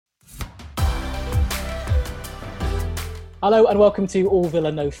Hello and welcome to All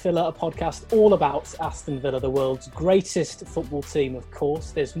Villa No Filler, a podcast all about Aston Villa, the world's greatest football team, of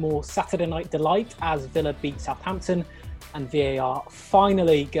course. There's more Saturday night delight as Villa beat Southampton and VAR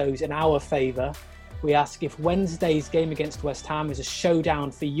finally goes in our favour. We ask if Wednesday's game against West Ham is a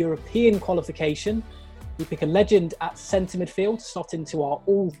showdown for European qualification. We pick a legend at centre midfield to slot into our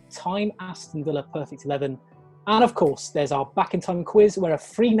all-time Aston Villa Perfect 11. And of course, there's our Back in Time quiz where a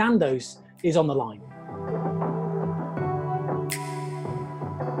free Nando's is on the line.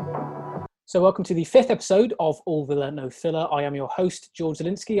 So welcome to the fifth episode of All Villa No Filler. I am your host, George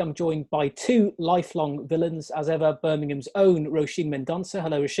Zielinski. I'm joined by two lifelong villains, as ever, Birmingham's own Roisin Mendonça.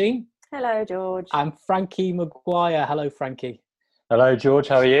 Hello, Roisin. Hello, George. And Frankie Maguire. Hello, Frankie. Hello, George.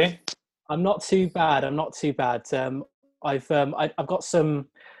 How are you? I'm not too bad. I've got some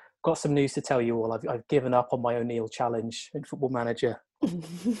news to tell you all. I've given up on my O'Neill challenge in Football Manager.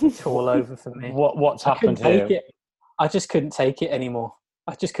 It's all over for me. What's happened here? I just couldn't take it anymore.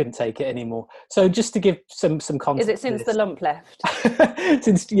 So just to give some context. Is it since the lump left?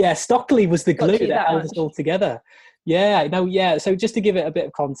 Stockley was the glue that held us all together. So just to give it a bit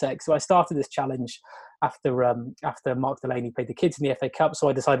of context, so I started this challenge after Mark Delaney played the kids in the FA Cup, so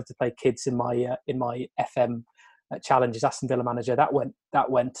I decided to play kids in my FM challenges, Aston Villa manager. That went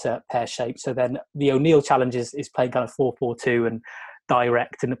pear-shaped. So then the O'Neill challenge is playing kind of 4-4-2 and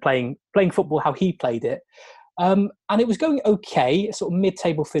direct and playing football how he played it. And it was going okay, sort of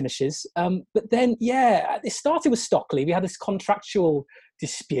mid-table finishes. But then, it started with Stockley. We had this contractual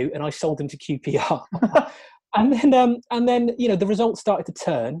dispute, and I sold him to QPR. and then, the results started to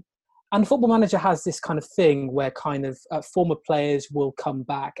turn. And Football Manager has this kind of thing where kind of former players will come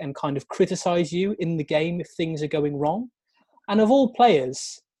back and kind of criticise you in the game if things are going wrong. And of all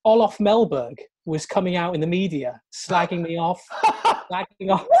players, Olof Mellberg was coming out in the media, slagging me off,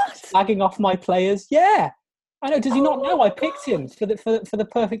 slagging off my players. Yeah. I know. Does he not know I picked him for the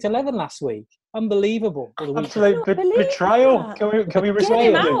Perfect 11 last week? Unbelievable. Absolute betrayal. Can we resolve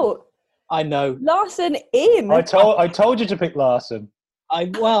him out? I know. Larson in. I told you to pick Larson. I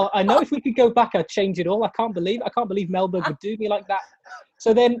know if we could go back, I'd change it all. I can't believe Mellberg would do me like that.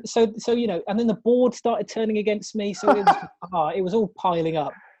 So then the board started turning against me. So it was all piling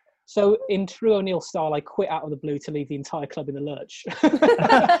up. So in true O'Neill style, I quit out of the blue to leave the entire club in the lurch.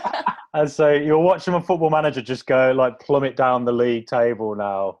 And so you're watching a Football Manager just go plummet down the league table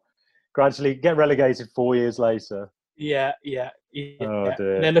now, gradually get relegated 4 years later. Yeah. Oh,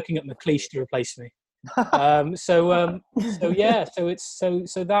 dear. They're looking at McLeish to replace me. So that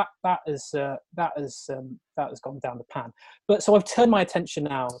has gone down the pan. But so I've turned my attention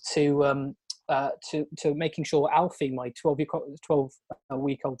now to making sure Alfie, my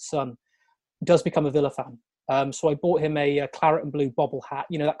 12-week-old son, does become a Villa fan. So I bought him a claret and blue bobble hat,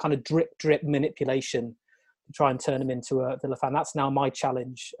 that kind of drip manipulation to try and turn him into a Villa fan. That's now my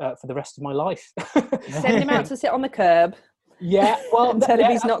challenge for the rest of my life. Send him out to sit on the curb. Yeah, well, tell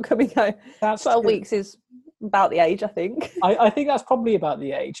him he's not coming home. 12 weeks is about the age, I think. I think that's probably about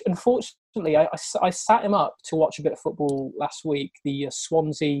the age. Unfortunately, I sat him up to watch a bit of football last week, the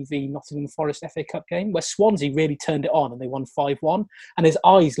Swansea v Nottingham Forest FA Cup game, where Swansea really turned it on and they won 5-1, and his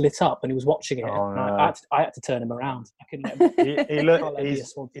eyes lit up and he was watching it. Oh, no. I had to turn him around. I couldn't let him.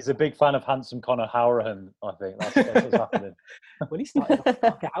 He's a big fan of handsome Conor Howrahan, I think. That's what's happening. Well, he started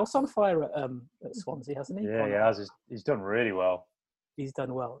like a house on fire at Swansea, hasn't he? Yeah, he has. He's done really well. He's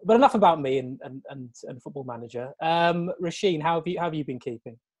done well. But enough about me and Football Manager. Roisin, how have you been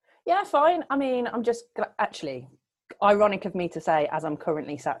keeping? Yeah, fine. I mean, I'm just actually ironic of me to say as I'm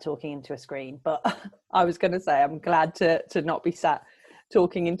currently sat talking into a screen, but I was going to say I'm glad to not be sat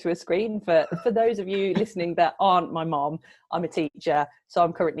talking into a screen. For those of you listening that aren't my mom, I'm a teacher, so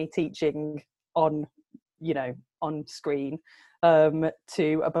I'm currently teaching on screen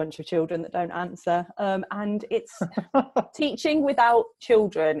to a bunch of children that don't answer, and it's teaching without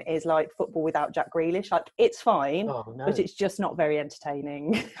children is like football without Jack Grealish. Like, it's fine, but it's just not very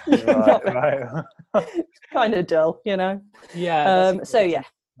entertaining. Right. Kind of dull, Yeah. It's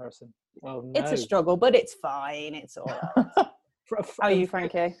a struggle, but it's fine. It's all right. How are you,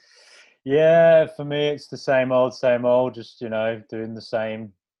 Frankie? Yeah, for me it's the same old, just doing the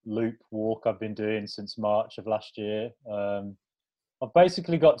same loop walk I've been doing since March of last year. I've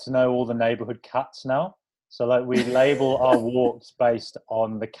basically got to know all the neighbourhood cats now. So we label our walks based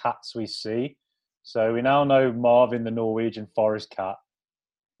on the cats we see. So we now know Marvin, the Norwegian forest cat.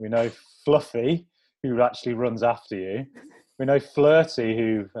 We know Fluffy, who actually runs after you. We know Flirty,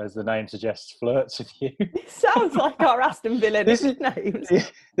 who, as the name suggests, flirts with you. Sounds like our Aston Villa names.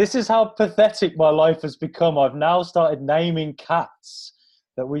 This is how pathetic my life has become. I've now started naming cats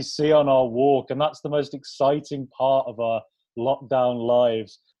that we see on our walk, and that's the most exciting part of our lockdown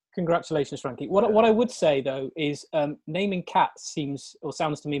lives. Congratulations, Frankie. What I would say though is naming cats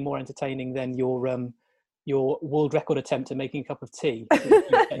sounds to me more entertaining than your world record attempt at making a cup of tea that you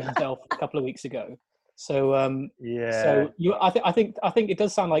set yourself a couple of weeks ago. So I think it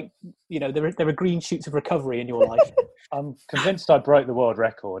does sound like there are green shoots of recovery in your life. I'm convinced I broke the world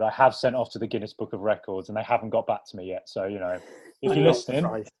record. I have sent off to the Guinness Book of Records, and they haven't got back to me yet. So if you're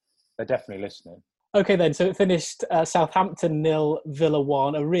listening, they're definitely listening. Okay, then. So it finished Southampton 0, Villa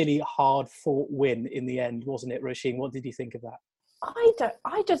 1. A really hard-fought win in the end, wasn't it, Roisin? What did you think of that?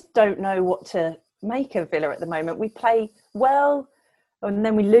 I just don't know what to make of Villa at the moment. We play well, and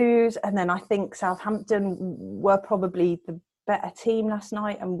then we lose, and then I think Southampton were probably the better team last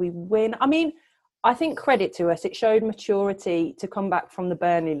night, and we win. I mean, I think credit to us. It showed maturity to come back from the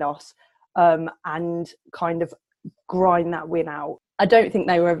Burnley loss and kind of grind that win out. I don't think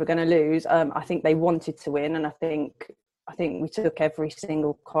they were ever going to lose. I think they wanted to win, and I think we took every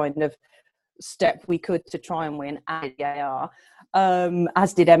single kind of step we could to try and win at VAR,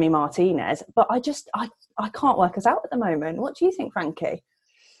 as did Emi Martinez. But I can't work us out at the moment. What do you think, Frankie?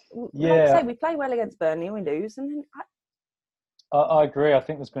 Yeah, like I say, we play well against Burnley and we lose, and then I agree. I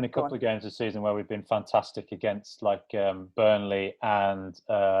think there's been a couple of games this season where we've been fantastic against Burnley and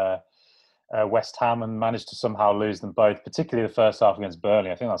West Ham, and managed to somehow lose them both, particularly the first half against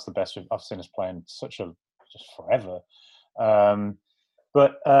Burnley. I think that's the best I've seen us playing just forever.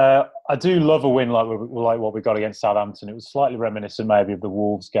 But I do love a win like what we got against Southampton. It was slightly reminiscent maybe of the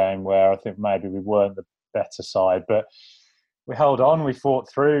Wolves game, where I think maybe we weren't the better side, but we held on, we fought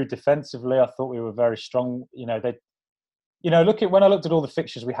through defensively. I thought we were very strong. When I looked at all the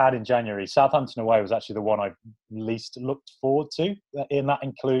fixtures we had in January, Southampton away was actually the one I least looked forward to, and that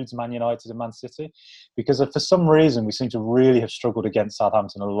includes Man United and Man City, because for some reason we seem to really have struggled against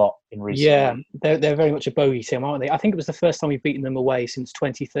Southampton a lot in recent years. They're very much a bogey team, aren't they? I think it was the first time we've beaten them away since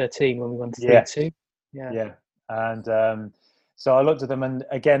 2013 when we won 3-2. Yeah. And so I looked at them, and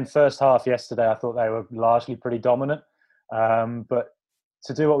again, first half yesterday, I thought they were largely pretty dominant. But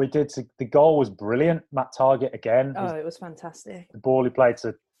to do what we did, the goal was brilliant. Matt Targett again. Oh, it was fantastic. The ball he played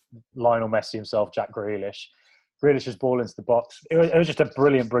to Lionel Messi himself, Jack Grealish. Grealish's ball into the box. It was just a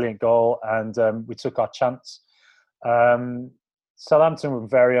brilliant goal, and we took our chance. Southampton were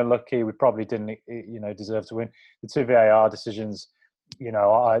very unlucky. We probably didn't, deserve to win. The two VAR decisions,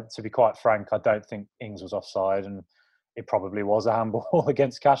 to be quite frank, I don't think Ings was offside, and it probably was a handball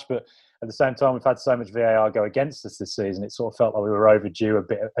against Cash, but at the same time, we've had so much VAR go against us this season. It sort of felt like we were overdue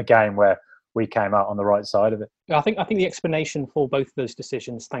a game where we came out on the right side of it. I think the explanation for both of those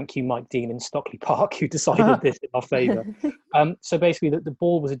decisions, thank you, Mike Dean in Stockley Park, who decided this in our favour. So basically, the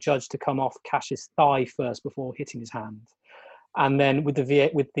ball was adjudged to come off Cash's thigh first before hitting his hand, and then with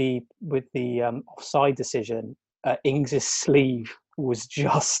the offside decision, Ings's sleeve was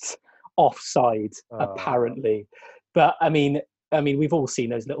just offside, apparently. But I mean, we've all seen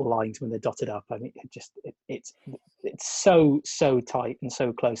those little lines when they're dotted up. I mean, it's so tight and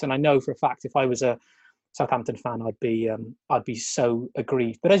so close. And I know for a fact, if I was a Southampton fan, I'd be so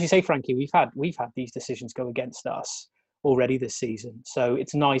aggrieved. But as you say, Frankie, we've had these decisions go against us already this season. So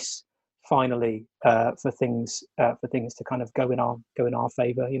it's nice finally for things to kind of go in our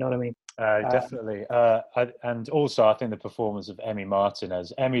favour. You know what I mean? Definitely. And also, I think the performance of Emi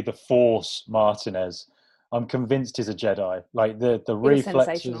Martinez, Emi the Force Martinez. I'm convinced he's a Jedi. Like the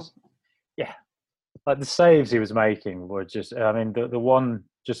reflexes, like the saves he was making were just. I mean, the one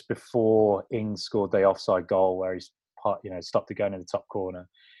just before Ings scored the offside goal where he's stopped it going in the top corner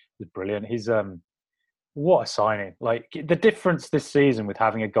was brilliant. He's what a signing! Like the difference this season with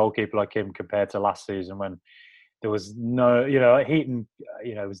having a goalkeeper like him compared to last season when there was no, Heaton,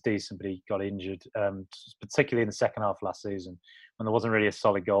 was decent, but he got injured, particularly in the second half of last season when there wasn't really a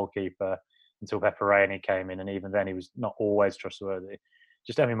solid goalkeeper. Until Peperani came in, and even then he was not always trustworthy.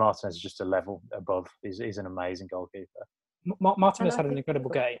 Just Emi Martinez is just a level above. He's an amazing goalkeeper. Martinez had an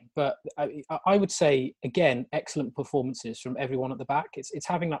incredible game, but I would say, again, excellent performances from everyone at the back. It's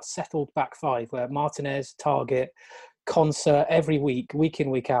having that settled back five where Martinez, Targett, Konsa, every week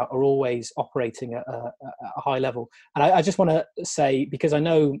in, week out, are always operating at a high level. And I just want to say, because I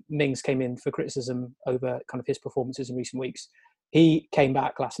know Mings came in for criticism over kind of his performances in recent weeks, he came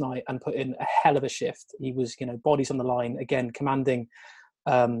back last night and put in a hell of a shift. He was, bodies on the line, again, commanding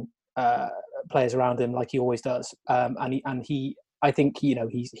players around him like he always does. And he, I think,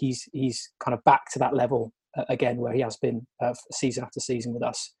 he's kind of back to that level again where he has been season after season with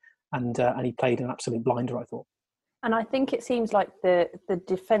us. And he played an absolute blinder, I thought. And I think it seems like the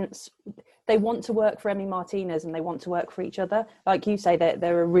defence, they want to work for Emi Martinez and they want to work for each other. Like you say,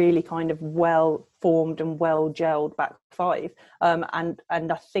 they're a really kind of well formed and well gelled back five. And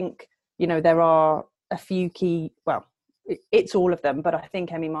I think, you know, there are a few key, well, it's all of them, but I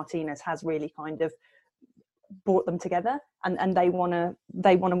think Emi Martinez has really kind of brought them together, and they want to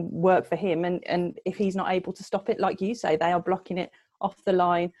work for him, and if he's not able to stop it, like you say, they are blocking it off the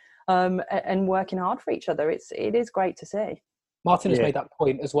line, and working hard for each other. It is great to see. Martin has made that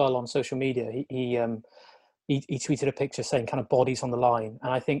point as well on social media. He tweeted a picture saying kind of bodies on the line,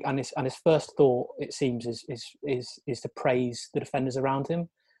 and I think and his first thought, it seems, is to praise the defenders around him,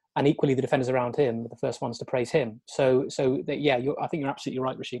 and equally the defenders around him are the first ones to praise him. So I think you're absolutely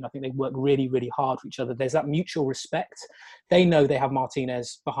right, Roisin. I think they work really, really hard for each other. There's that mutual respect. They know they have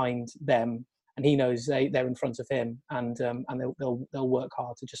Martinez behind them, and he knows they're in front of him, and they'll work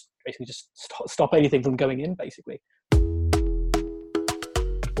hard to just stop anything from going in, basically.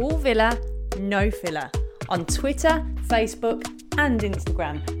 All Villa, no filler, on Twitter, Facebook and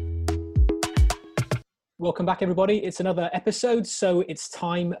Instagram. Welcome back, everybody. It's another episode, so it's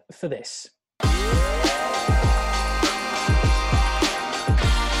time for this. The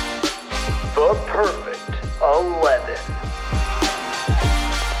Perfect 11.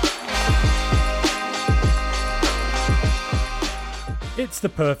 It's the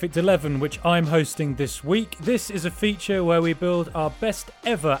Perfect 11, which I'm hosting this week. This is a feature where we build our best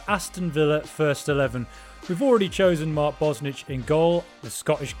ever Aston Villa first 11. We've already chosen Mark Bosnich in goal, the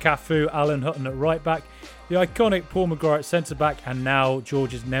Scottish Cafu, Alan Hutton at right back, the iconic Paul Maguire at centre back, and now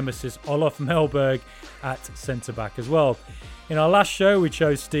George's nemesis Olof Mellberg at centre back as well. In our last show, we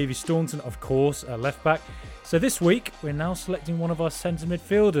chose Stevie Staunton, of course, at left back. So this week, we're now selecting one of our centre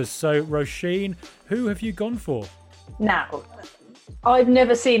midfielders. So, Roisin, who have you gone for? Now, I've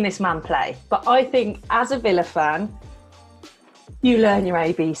never seen this man play, but I think as a Villa fan, you learn your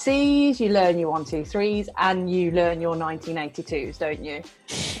ABCs, you learn your 1, 2, 3s, and you learn your 1982s, don't you?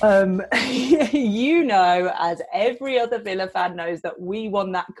 You know, as every other Villa fan knows, that we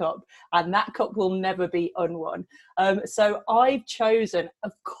won that cup, and that cup will never be unwon. So I've chosen,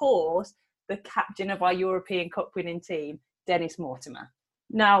 of course, the captain of our European Cup winning team, Dennis Mortimer.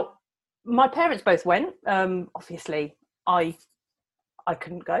 Now, my parents both went. Obviously, I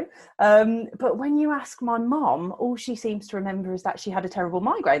couldn't go. But when you ask my mom, all she seems to remember is that she had a terrible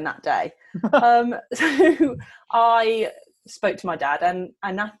migraine that day. So I spoke to my dad,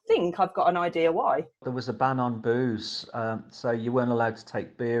 and I think I've got an idea why. There was a ban on booze, so you weren't allowed to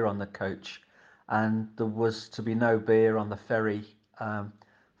take beer on the coach, and there was to be no beer on the ferry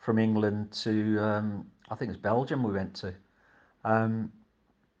from England to, I think it was Belgium we went to,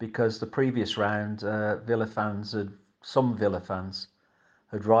 because the previous round, some Villa fans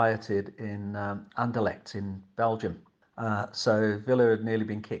had rioted in Anderlecht in Belgium. So Villa had nearly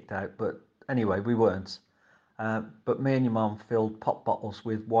been kicked out, but anyway, we weren't. But me and your mum filled pop bottles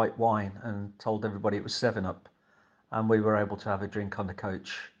with white wine and told everybody it was 7-Up, and we were able to have a drink on the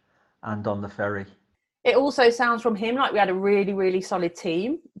coach and on the ferry. It also sounds from him like we had a really, really solid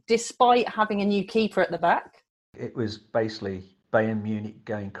team, despite having a new keeper at the back. It was basically Bayern Munich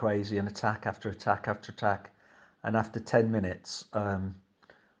going crazy and attack after attack after attack. And after 10 minutes,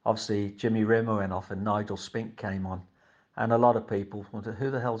 obviously Jimmy Rimmer went off and Nigel Spink came on, and a lot of people wondered,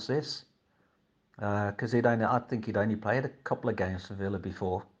 who the hell's this? Because I think he'd only played a couple of games for Villa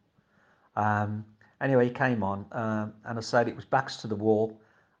before. Anyway, he came on, and I said it was backs to the wall,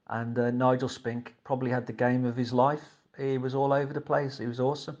 and Nigel Spink probably had the game of his life. He was all over the place. He was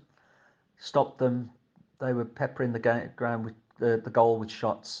awesome. Stopped them. They were peppering the ground with the goal with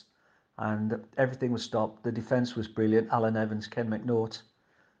shots, and everything was stopped. The defence was brilliant. Alan Evans, Ken McNaught,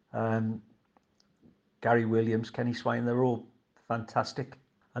 Gary Williams, Kenny Swain, they were all fantastic.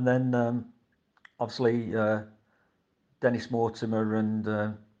 And then obviously Dennis Mortimer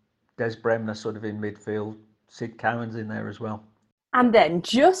and Des Bremner sort of in midfield. Sid Cowan's in there as well. And then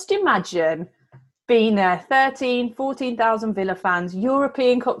just imagine being there, 14,000 Villa fans,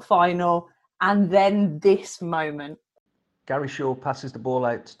 European Cup final, and then this moment. Gary Shaw passes the ball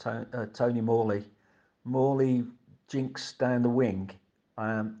out to Tony Morley. Morley jinks down the wing,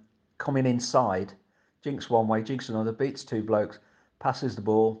 coming inside, jinks one way, jinks another, beats two blokes, passes the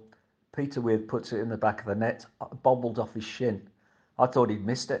ball. Peter Weir puts it in the back of the net, bobbled off his shin. I thought he'd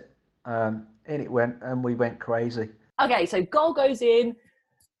missed it. In it went, and we went crazy. Okay, so goal goes in,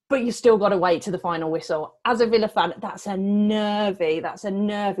 but you still got to wait to the final whistle. As a Villa fan, that's a nervy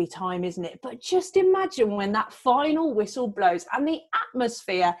time, isn't it? But just imagine when that final whistle blows and the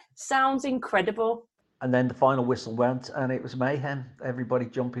atmosphere sounds incredible. And then the final whistle went, and it was mayhem. Everybody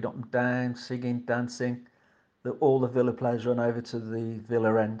jumping up and down, singing, dancing. All the Villa players run over to the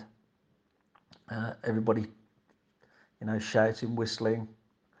Villa end. everybody, shouting, whistling,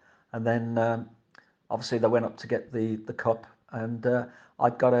 and then obviously they went up to get the cup, and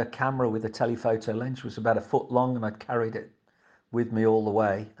I'd got a camera with a telephoto lens, which was about a foot long, and I'd carried it with me all the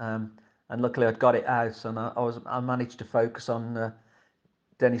way. And luckily I'd got it out, and I managed to focus on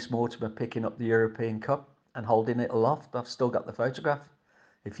Dennis Mortimer picking up the European Cup and holding it aloft. I've still got the photograph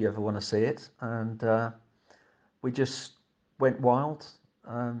if you ever want to see it. And we just went wild,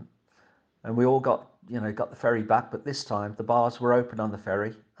 and we all got the ferry back, but this time the bars were open on the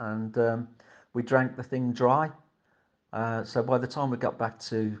ferry, and we drank the thing dry. So by the time we got back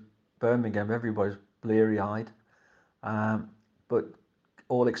to Birmingham, everybody was bleary-eyed, but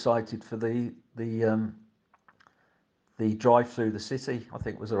all excited for the drive through the city. I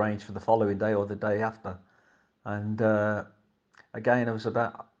think was arranged for the following day or the day after. And again, it was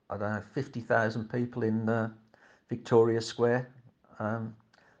about, 50,000 people in Victoria Square, and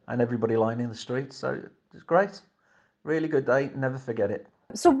everybody lining the streets. So it was great. Really good day. Never forget it.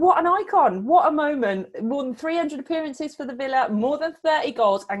 So what an icon, what a moment. More than 300 appearances for the Villa, more than 30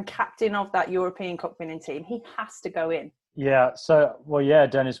 goals, and captain of that European Cup winning team. He has to go in. Yeah,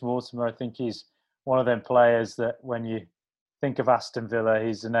 Dennis Mortimer, I think he's one of them players that when you think of Aston Villa,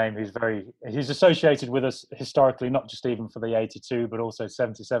 he's a name he's associated with us historically, not just even for the 82, but also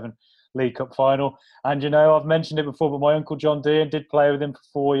 77 League Cup final. And, I've mentioned it before, but my uncle John Dean did play with him for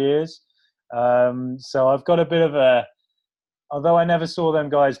 4 years. So I've got a bit of although I never saw them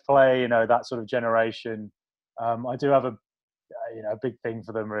guys play, that sort of generation, I do have a big thing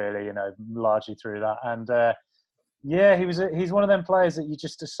for them really, largely through that. And, he's one of them players that you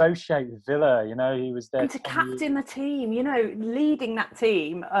just associate with Villa. He was there. And to captain the team, leading that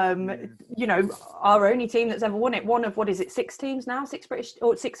team, our only team that's ever won it. One of, 6 teams now, 6 British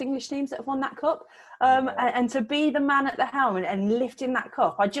or 6 English teams that have won that cup. And to be the man at the helm and lifting that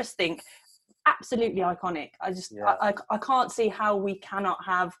cup, I just think absolutely iconic. I can't see how we cannot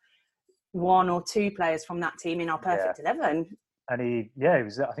have 1 or 2 players from that team in our perfect 11. And he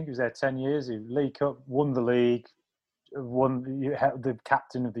was there, I think he was there 10 years. He League Cup, won the league, won the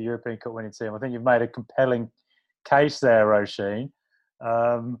captain of the European Cup winning team. I think you've made a compelling case there, Roisin.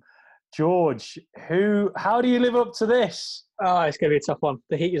 George, how do you live up to this? Oh, it's going to be a tough one.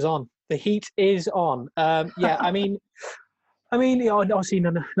 The heat is on. Obviously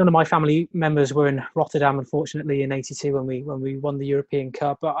none of my family members were in Rotterdam, unfortunately, in '82 when we won the European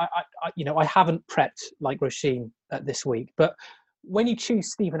Cup. But I haven't prepped like Roisin this week. But when you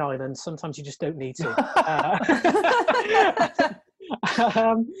choose Stephen Ireland, sometimes you just don't need to.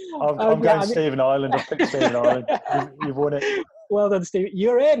 I'm going Stephen Ireland. I've picked Stephen Ireland. You've won it. Well done, Steve.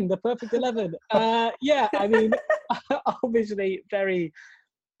 You're in the perfect 11. Obviously very,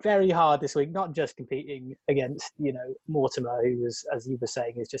 very hard this week. Not just competing against Mortimer, who was, as you were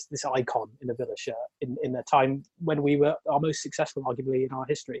saying, is just this icon in the Villa shirt in a time when we were our most successful, arguably, in our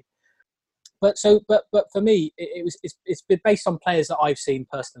history. But for me, it's been based on players that I've seen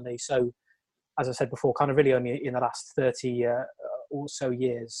personally. So, as I said before, kind of really only in the last 30 or so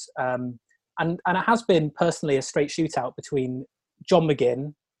years, and it has been personally a straight shootout between John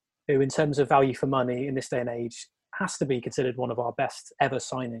McGinn, who in terms of value for money in this day and age has to be considered one of our best ever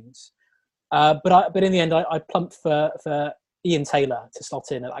signings. But in the end, I plumped for Ian Taylor to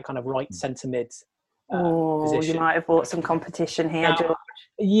slot in at that kind of right centre mid. Position. You might have bought some competition here, George.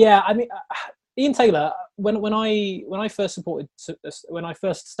 Yeah, Ian Taylor. When I first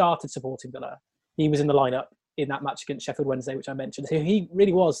started supporting Villa, he was in the lineup in that match against Sheffield Wednesday, which I mentioned. So he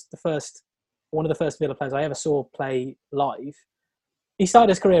really was one of the first Villa players I ever saw play live. He started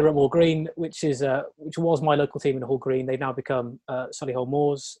his career at Moor Green, which was my local team in Hall Green. They've now become Solihull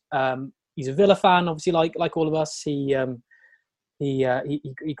Moors. He's a Villa fan, obviously, like all of us. He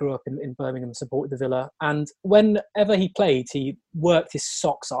grew up in Birmingham and supported the Villa. And whenever he played, he worked his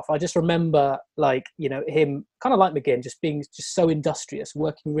socks off. I just remember, him kind of like McGinn, just being just so industrious,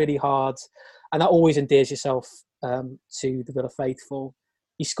 working really hard, and that always endears yourself to the Villa faithful.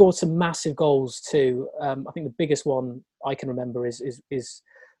 He scored some massive goals too. I think the biggest one I can remember is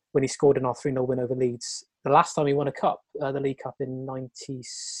when he scored in our 3-0 win over Leeds. The last time he won a cup, the League Cup in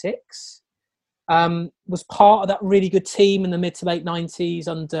 '96, was part of that really good team in the mid to late 90s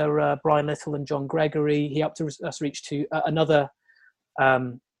under Brian Little and John Gregory. He helped us reach to another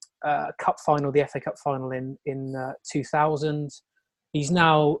cup final, the FA Cup final in 2000. He's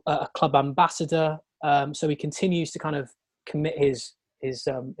now a club ambassador, so he continues to kind of commit his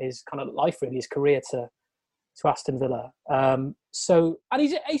kind of life, really, his career to Aston Villa. And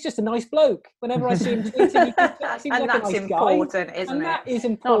he's just a nice bloke. Whenever I see him tweeting, he seems and like that's a nice important, guy. isn't and it? That is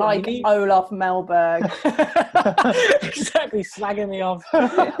important. Not like Olaf Melberg. Exactly, slagging me off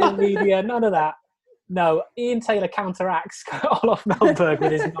in media. None of that. No, Ian Taylor counteracts Olof Mellberg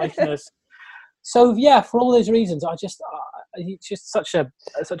with his niceness. So yeah, for all those reasons, he's just such a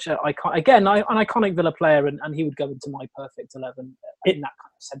icon. Again, an iconic Villa player, and he would go into my perfect 11 in that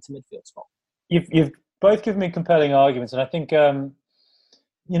kind of centre midfield spot. You've both given me compelling arguments, and I think Ian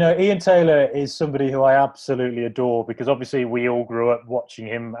Taylor is somebody who I absolutely adore, because obviously we all grew up watching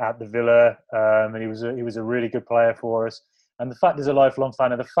him at the Villa, and he was a really good player for us. And the fact he's a lifelong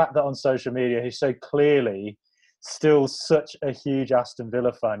fan, and the fact that on social media he's so clearly still such a huge Aston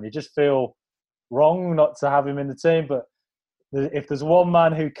Villa fan, you just feel wrong not to have him in the team. But if there's one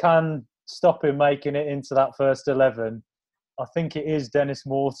man who can stop him making it into that first 11, I think it is Dennis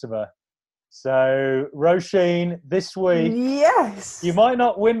Mortimer. So, Roisin, this week, yes, you might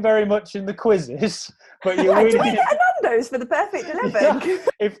not win very much in the quizzes, but you win. win. Did we get a Nando's for the perfect 11? Yeah.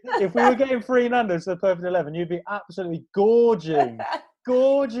 If we were getting 3 Nando's for the perfect 11, you'd be absolutely gorging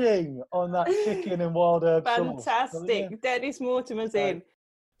on that chicken and wild herb sauce. Fantastic. Dennis Mortimer's in.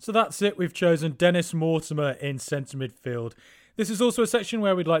 So that's it. We've chosen Dennis Mortimer in centre midfield. This is also a section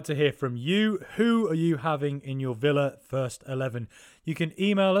where we'd like to hear from you. Who are you having in your Villa first 11? You can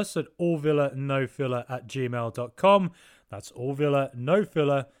email us at allvillanofiller@gmail.com. That's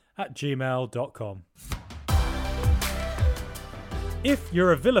allvillanofiller@gmail.com. If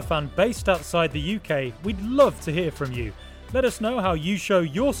you're a Villa fan based outside the UK, we'd love to hear from you. Let us know how you show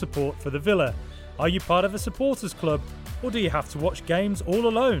your support for the Villa. Are you part of a supporters club, or do you have to watch games all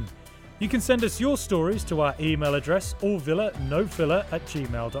alone? You can send us your stories to our email address,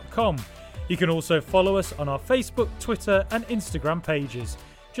 allvillanofiller@gmail.com. You can also follow us on our Facebook, Twitter and Instagram pages.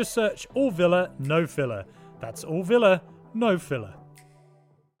 Just search All Villa No Filler. That's All Villa No Filler.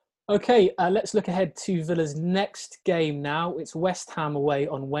 Okay, let's look ahead to Villa's next game now. It's West Ham away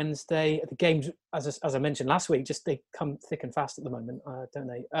on Wednesday. The games, as I mentioned last week, they come thick and fast at the moment, don't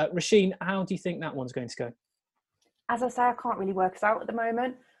they? Roisin, how do you think that one's going to go? As I say, I can't really work us out at the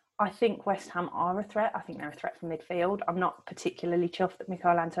moment. I think West Ham are a threat. I think they're a threat from midfield. I'm not particularly chuffed that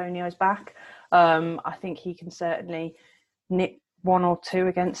Michail Antonio's back. I think he can certainly nip 1 or 2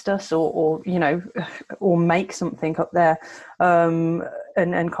 against us, or make something up there,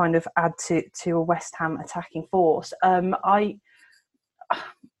 and kind of add to a West Ham attacking force.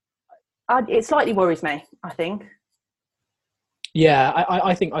 It slightly worries me, I think. Yeah,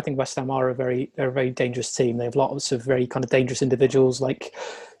 I think West Ham are a very dangerous team. They have lots of very kind of dangerous individuals like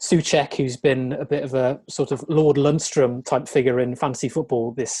Souček, who's been a bit of a sort of Lord Lundstrom type figure in fantasy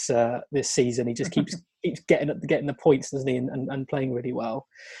football this season. He just keeps getting the points, doesn't he, and playing really well.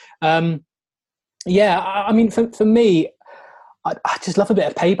 I mean, for me, I just love a bit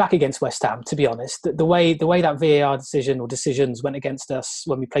of payback against West Ham, to be honest. The way that VAR decisions went against us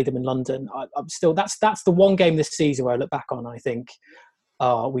when we played them in London, I'm still that's the one game this season where I look back on, I think,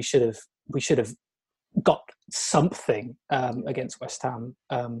 we should have got something against West Ham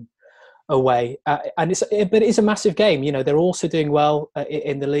away, but it is a massive game. You know, they're also doing well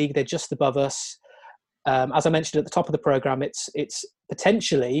in the league. They're just above us. As I mentioned at the top of the programme, it's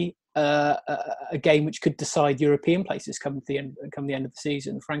potentially a game which could decide European places come the end of the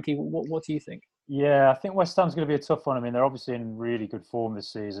season. Frankie, what do you think? Yeah, I think West Ham's going to be a tough one. I mean, they're obviously in really good form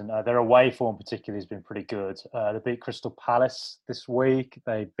this season. Their away form particularly has been pretty good. They beat Crystal Palace this week.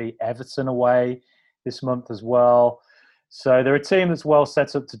 They beat Everton away this month as well. So they're a team that's well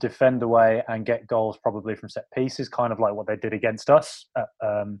set up to defend away and get goals probably from set pieces, kind of like what they did against us at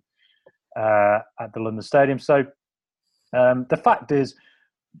the London Stadium. So the fact is,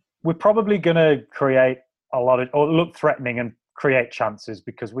 we're probably going to create or look threatening and create chances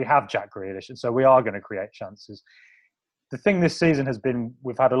because we have Jack Grealish, and so we are going to create chances. The thing this season has been,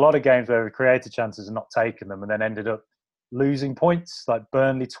 we've had a lot of games where we've created chances and not taken them, and then ended up losing points, like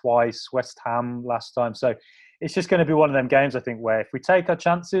Burnley twice, West Ham last time. So it's just going to be one of them games, I think, where if we take our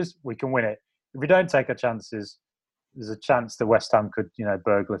chances, we can win it. If we don't take our chances, there's a chance that West Ham could,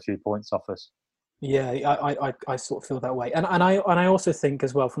 burgle a few points off us. Yeah, I sort of feel that way, and I also think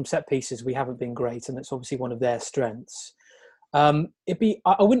as well from set pieces we haven't been great, and that's obviously one of their strengths. I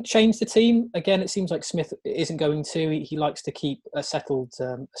wouldn't change the team again. It seems like Smith isn't going to. He likes to keep a settled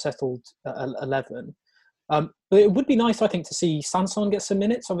 11. But it would be nice, I think, to see Sanson get some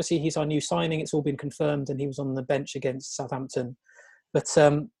minutes. Obviously, he's our new signing. It's all been confirmed, and he was on the bench against Southampton. But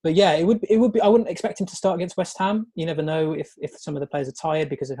yeah, it would be. I wouldn't expect him to start against West Ham. You never know if some of the players are tired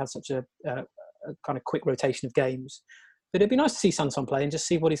because they've had such a kind of quick rotation of games. But it'd be nice to see Sanson play and just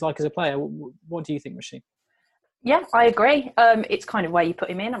see what he's like as a player. What do you think, Roisin? Yeah, I agree. It's kind of where you put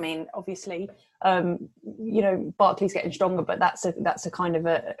him in. I mean, obviously, Barkley's getting stronger, but that's a kind of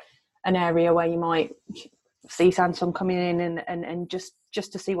an area where you might see Sanson coming in and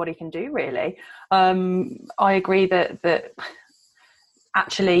just to see what he can do, really. I agree that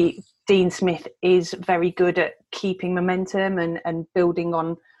actually Dean Smith is very good at keeping momentum and building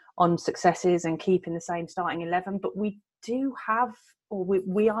on successes and keeping the same starting 11, but we do have, or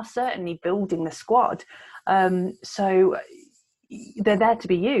we are certainly building the squad, so they're there to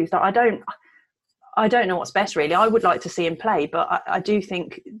be used. I don't know what's best, really. I would like to see him play, but I do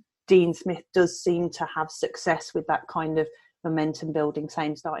think Dean Smith does seem to have success with that kind of momentum building,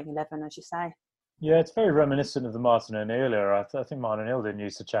 same starting 11, as you say. Yeah, it's very reminiscent of the Martin O'Neill era. I think Martin O'Neill didn't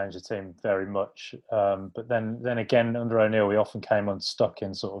used to change the team very much, but then again under O'Neill we often came unstuck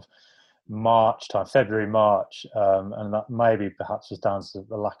in sort of March time, February, March, and that maybe perhaps was down to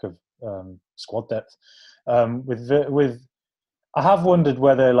the lack of squad depth. With I have wondered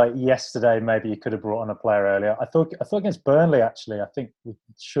whether, like yesterday, maybe you could have brought on a player earlier. I thought against Burnley, actually, I think we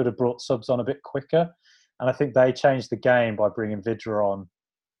should have brought subs on a bit quicker, and I think they changed the game by bringing Vidra on,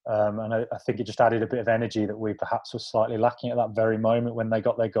 and I think it just added a bit of energy that we perhaps were slightly lacking at that very moment when they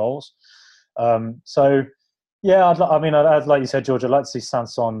got their goals. So, yeah, I'd like you said, George, I'd like to see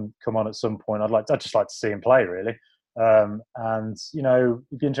Sanson come on at some point. I'd just like to see him play, really, and you know,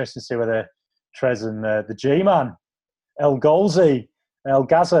 it'd be interesting to see whether Trez and the G-man, El Golzi, El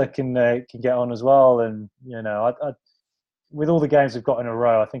Gaza can get on as well, and you know, I with all the games we've got in a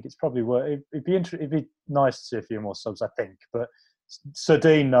row, I think it's probably it'd be nice to see a few more subs, I think. But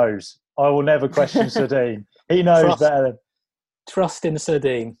Sardine knows. I will never question Sardine. He knows better than. Trust in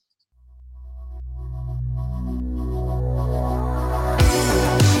Sardine.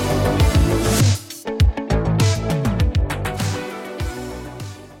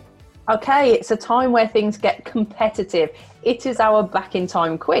 Okay, it's a time where things get competitive. It is our Back in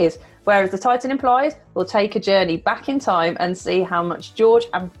Time quiz, where, as the title implies, we'll take a journey back in time and see how much George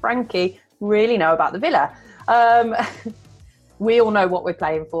and Frankie really know about the Villa. We all know what we're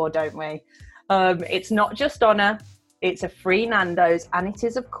playing for, don't we? It's not just honour, it's a free Nando's, and it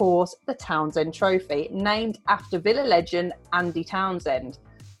is, of course, the Townsend Trophy, named after Villa legend Andy Townsend.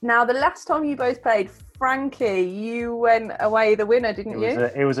 Now, the last time you both played, Frankie, you went away the winner, didn't you?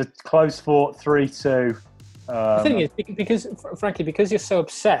 It was a close fought 3-2. The thing is, because you're so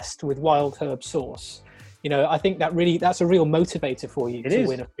obsessed with wild herb sauce, you know, I think that's a real motivator for you to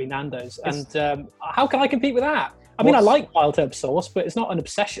win a free Nando's. And how can I compete with that? I mean, I like wild herb sauce, but it's not an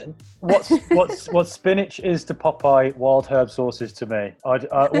obsession. What spinach is to Popeye, wild herb sauce is to me.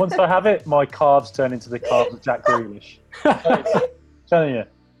 Once I have it, my calves turn into the calves of Jack Grealish. Telling you.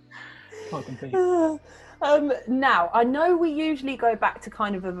 Can't compete. Now, I know we usually go back to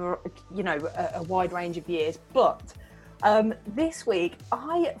kind of a wide range of years, but this week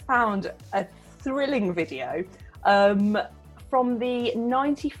I found a thrilling video from the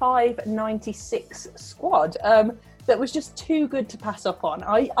 95-96 squad that was just too good to pass up on.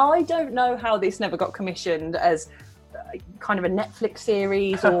 I don't know how this never got commissioned as kind of a Netflix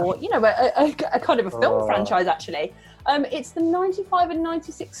series or, you know, a kind of a film franchise, actually. It's the 95 and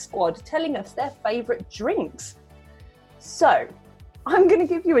 96 squad telling us their favourite drinks. So, I'm going to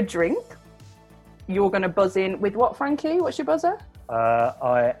give you a drink. You're going to buzz in with what, Frankie? What's your buzzer?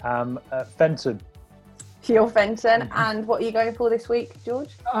 I am Fenton. You're Fenton. And what are you going for this week,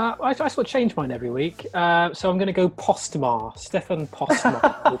 George? I sort of change mine every week. So I'm going to go Postma. Stefan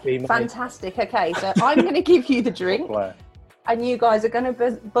Postma will be mine. Fantastic. Okay, so I'm going to give you the drink. And you guys are going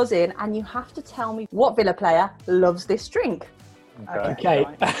to buzz in, and you have to tell me what Villa player loves this drink. Okay.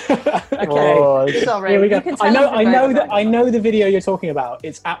 Okay. Oh, sorry. Here we go. You can I tell know the video you're talking about.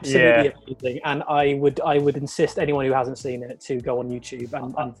 It's absolutely amazing, and I would insist anyone who hasn't seen it to go on YouTube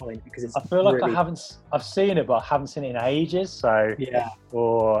and find it, because it's. I feel like I've seen it, but I haven't seen it in ages. So yeah.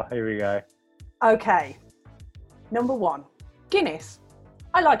 Oh, here we go. Okay. Number 1, Guinness.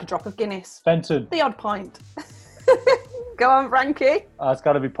 I like a drop of Guinness. Fenton. The odd pint. Go on, Frankie. It's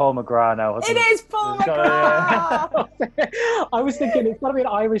got to be Paul McGrath now. It is Paul McGrath. I was thinking it's got to be an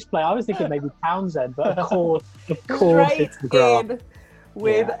Irish player. I was thinking maybe Townsend, but of course, Straight it's McGrath. in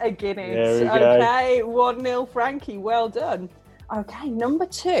with a Guinness. There we go. Okay, 1-0, Frankie. Well done. Okay, number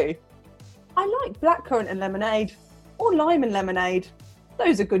 2. I like blackcurrant and lemonade, or lime and lemonade.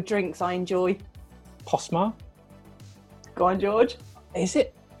 Those are good drinks I enjoy. Postma? Go on, George. Is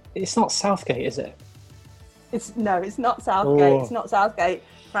it? It's not Southgate, is it? It's not Southgate. Oh. It's not Southgate.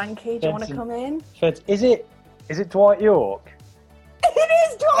 Frankie, do you want to come in? Is it Dwight York? It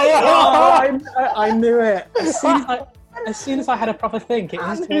is Dwight York! I knew it. As soon as I had a proper think, it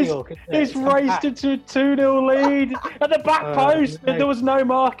was Dwight York. He's raced into a 2-0 lead at the back post. No. There was no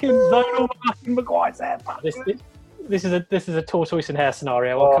marking. Zonal marking. Maguire's there. This is a tortoise and hare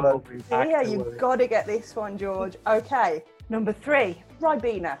scenario. I'll come back. Yeah, you've got to get this one, George. Okay, number 3,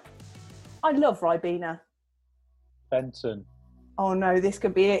 Ribena. I love Ribena. Benton. Oh no, this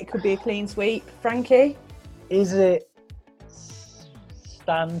could be it. It could be a clean sweep. Frankie? Is it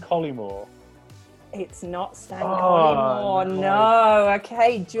Stan Collymore? It's not Stan Collymore. No.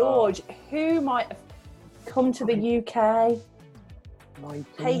 Okay, George. Who might have come to the UK?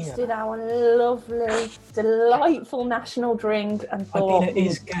 Tasted our lovely, delightful national drink and thought, Ribena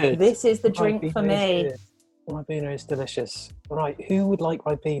is good. This is the drink for me. Ribena is delicious. Right, who would like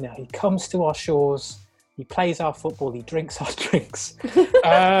Ribena? He comes to our shores, he plays our football, he drinks our drinks.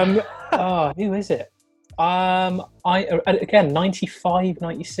 Who is it? Again,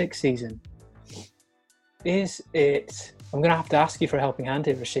 95-96 season. Is it? I'm going to have to ask you for a helping hand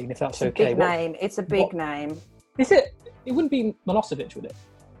here, Rasheen, if that's okay. Big name. It's a big name. Is it? It wouldn't be Milosevic, would it?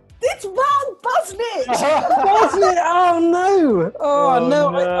 It's Val Bosnich! Was it? Oh no! Oh no!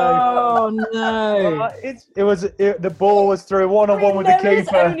 The ball was through one-on-one with the keeper. There is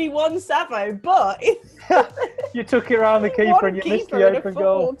only one Savo, but you took it around the keeper and you missed the open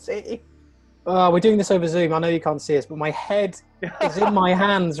goal. We're doing this over Zoom. I know you can't see us, but my head is in my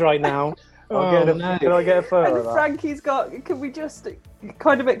hands right now. Can I get a photo of that? Frankie's got. Can we just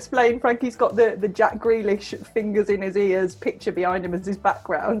kind of explain? Frankie's got the Jack Grealish fingers in his ears picture behind him as his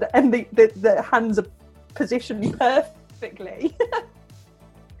background, and the hands are positioned perfectly.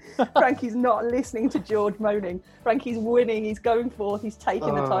 Frankie's not listening to George moaning. Frankie's winning. He's going forth. He's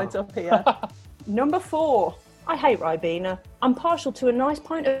taking the title here. Number 4. I hate Ribena. I'm partial to a nice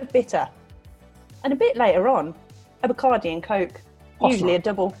pint of bitter, and a bit later on, a Bacardi and Coke. Usually a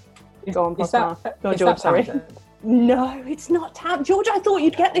double. Go on, George, sorry. No, it's not George, I thought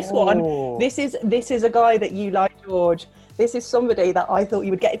you'd get this one. This is a guy that you like, George. This is somebody that I thought you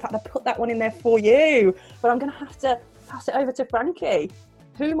would get. In fact, I put that one in there for you. But I'm going to have to pass it over to Frankie.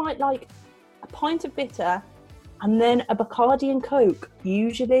 Who might like a pint of bitter and then a Bacardi and Coke?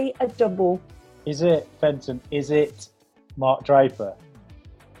 Usually a double. Is it, Fenton, is it Mark Draper?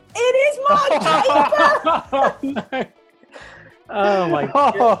 It is Mark Draper! Oh my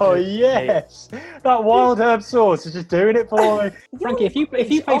god! Oh yes, that wild herb sauce is just doing it for me. Frankie, if you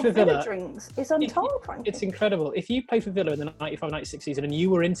play for Villa, drinks is untold, Frankie. It's incredible. If you played for Villa in the 95-96 season and you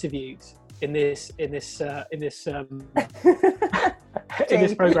were interviewed in this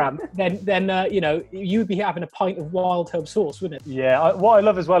program, then you would be having a pint of wild herb sauce, wouldn't it? Yeah. What I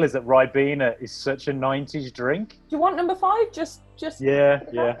love as well is that Ribena is such a 90s drink. Do you want number 5? Just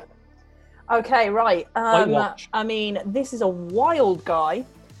yeah. Okay, right. I mean, this is a wild guy.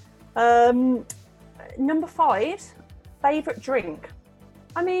 Number 5, favourite drink.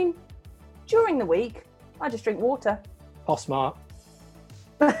 I mean, during the week, I just drink water. Oh, smart.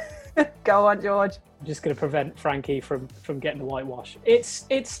 Go on, George. I'm just going to prevent Frankie from getting the whitewash. It's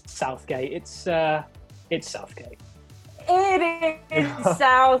Southgate. It's Southgate. It is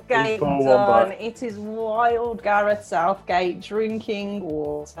Southgate, son. It is wild Gareth Southgate drinking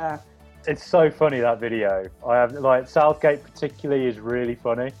water. It's so funny, that video. I have Southgate particularly is really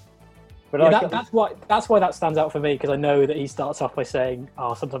funny. But that's why that stands out for me, because I know that he starts off by saying,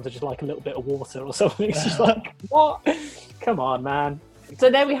 sometimes I just like a little bit of water or something. It's just like, what? Come on, man. So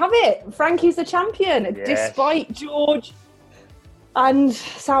there we have it. Frankie's the champion, despite George and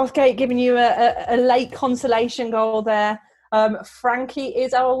Southgate giving you a late consolation goal there. Frankie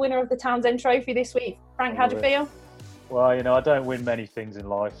is our winner of the Townsend Trophy this week. Frank, how do you feel? Well, I don't win many things in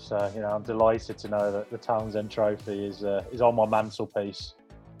life, so I'm delighted to know that the Townsend Trophy is on my mantelpiece.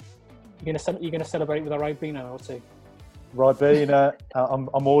 You're gonna celebrate with a Ribena or two? Ribena,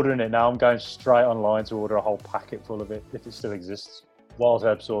 I'm ordering it now. I'm going straight online to order a whole packet full of it if it still exists. Wild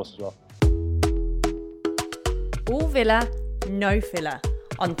herb sauce as well. All Villa, no filler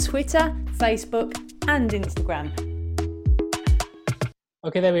on Twitter, Facebook, and Instagram.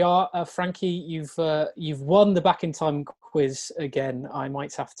 Okay, there we are, Frankie. You've won the Back in Time quiz again. I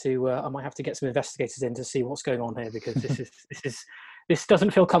might have to get some investigators in to see what's going on here, because this doesn't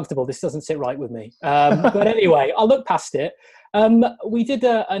feel comfortable. This doesn't sit right with me. But anyway, I'll look past it. We did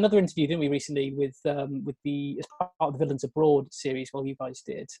another interview, didn't we, recently with as part of the Villains Abroad series? Well, you guys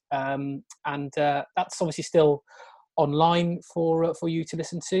did, and that's obviously still online for you to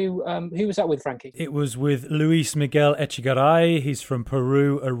listen to. Who was that with, Frankie? It was with Luis Miguel Echegaray. He's from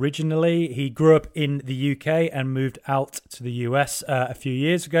Peru originally. He grew up in the UK and moved out to the US a few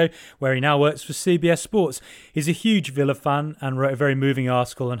years ago, where he now works for CBS Sports. He's a huge Villa fan and wrote a very moving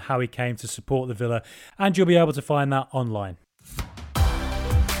article on how he came to support the Villa, and you'll be able to find that online.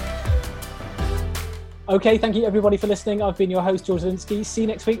 Okay, thank you everybody for listening. I've been your host, George Zelinsky. See you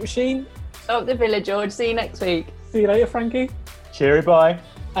next week, Rasheen. Up the Villa, George. See you next week. See you later, Frankie. Cheery bye.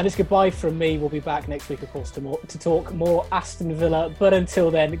 And it's goodbye from me. We'll be back next week, of course, to talk more Aston Villa. But until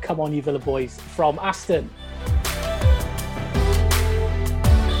then, come on, you Villa boys, from Aston.